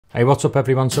Hey, what's up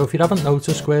everyone? So if you haven't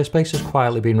noticed, Squarespace has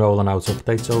quietly been rolling out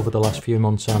updates over the last few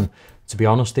months, and to be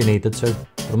honest, they needed to.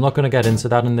 But I'm not going to get into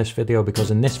that in this video,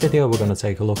 because in this video we're going to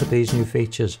take a look at these new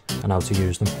features and how to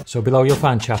use them. So below you'll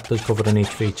find chapters covering each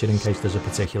feature in case there's a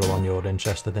particular one you're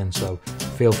interested in, so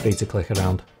feel free to click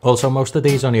around. Also, most of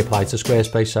these only apply to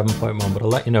Squarespace 7.1, but I'll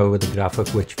let you know with the graphic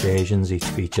which versions each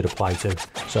feature apply to.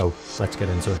 So let's get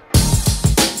into it.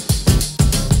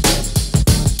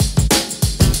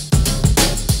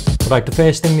 Right, the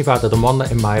first thing they've added, and one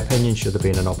that in my opinion should have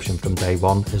been an option from day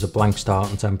one, is a blank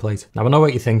starting template. Now I know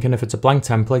what you're thinking, if it's a blank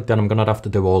template then I'm going to have to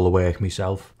do all the work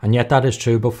myself. And yet that is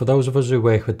true, but for those of us who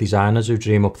work with designers who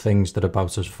dream up things that are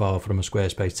about as far from a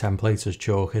Squarespace template as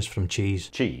chalk is from cheese,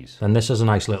 then this is a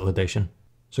nice little addition.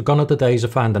 So gone are the days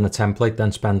of finding a template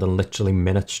then spending literally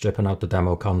minutes stripping out the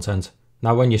demo content.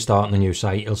 Now when you're starting a new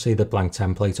site, you'll see the blank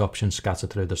template option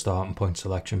scattered through the starting point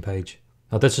selection page.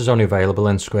 Now this is only available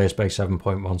in Squarespace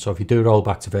 7.1, so if you do roll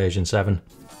back to version 7,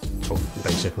 tough,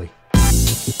 basically.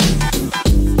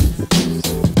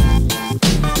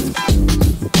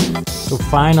 So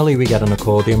finally we get an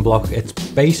accordion block. It's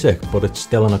basic, but it's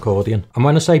still an accordion. And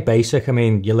when I say basic, I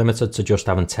mean you're limited to just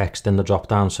having text in the drop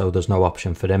down, so there's no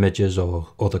option for images or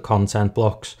other content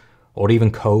blocks, or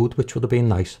even code, which would have been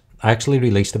nice. I actually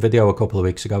released a video a couple of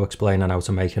weeks ago explaining how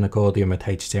to make an accordion with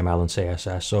HTML and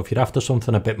CSS, so if you're after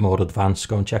something a bit more advanced,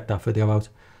 go and check that video out.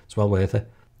 It's well worth it.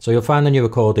 So you'll find the new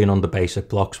accordion under basic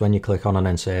blocks when you click on an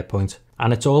insert point.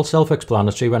 And it's all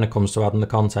self-explanatory when it comes to adding the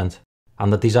content.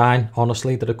 And the design,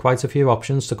 honestly, there are quite a few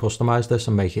options to customise this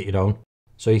and make it your own.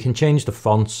 So you can change the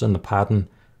fonts and the pattern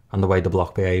and the way the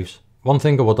block behaves. One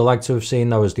thing I would have liked to have seen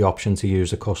though is the option to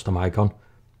use a custom icon.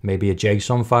 Maybe a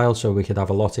JSON file so we could have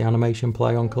a Lottie animation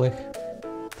play on click.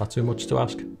 Not too much to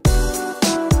ask.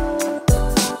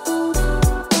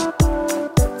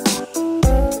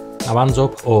 Now hands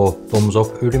up or thumbs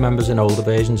up, who remembers in older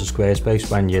versions of Squarespace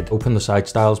when you'd open the site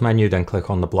styles menu, then click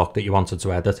on the block that you wanted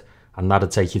to edit, and that'd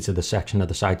take you to the section of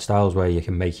the site styles where you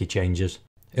can make your changes.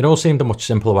 It all seemed a much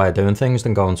simpler way of doing things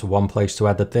than going to one place to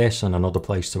edit this and another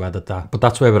place to edit that. But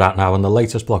that's where we're at now, and the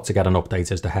latest block to get an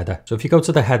update is the header. So if you go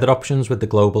to the header options with the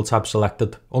global tab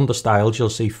selected, under styles you'll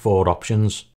see 4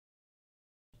 options: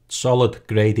 solid,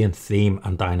 gradient, theme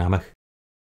and dynamic.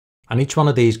 And each one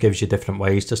of these gives you different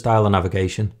ways to style the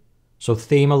navigation. So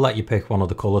theme will let you pick one of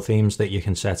the colour themes that you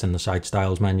can set in the site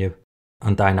styles menu.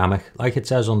 And dynamic, like it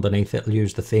says underneath, it'll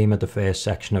use the theme of the first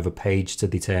section of a page to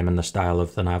determine the style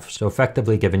of the nav, so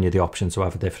effectively giving you the option to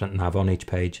have a different nav on each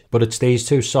page. But it's these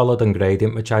two, solid and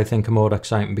gradient, which I think are more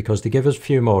exciting because they give us a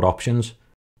few more options.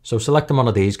 So selecting one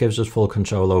of these gives us full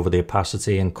control over the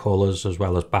opacity and colours, as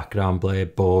well as background blur,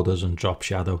 borders and drop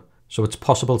shadow. So it's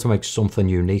possible to make something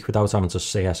unique without having to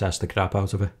CSS the crap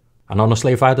out of it. And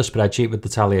honestly, if I had a spreadsheet with the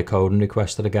tally of coding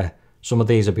requests that I get, some of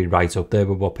these would be right up there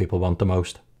with what people want the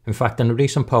most. In fact, in a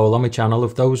recent poll on my channel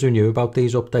of those who knew about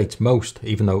these updates, most,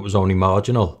 even though it was only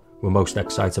marginal, were most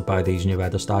excited by these new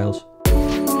header styles.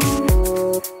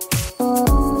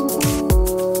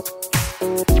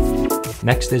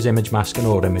 Next is image masking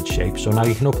or image shape. So now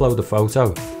you can upload a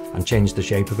photo and change the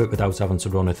shape of it without having to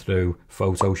run it through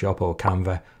Photoshop or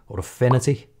Canva or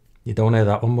Affinity. You don't hear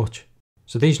that one much.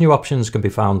 So these new options can be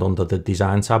found under the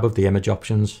design tab of the image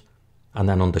options and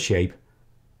then under shape.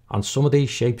 And some of these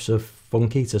shapes are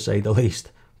funky to say the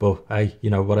least, but hey, you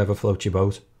know, whatever floats your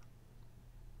boat.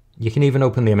 You can even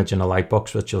open the image in a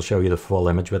lightbox, which will show you the full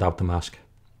image without the mask.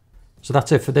 So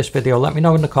that's it for this video. Let me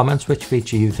know in the comments which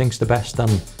feature you think's the best,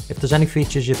 and if there's any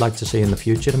features you'd like to see in the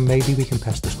future, and maybe we can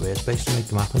pester Squarespace to make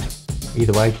them happen.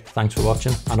 Either way, thanks for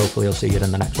watching, and hopefully I'll see you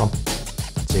in the next one.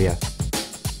 See ya.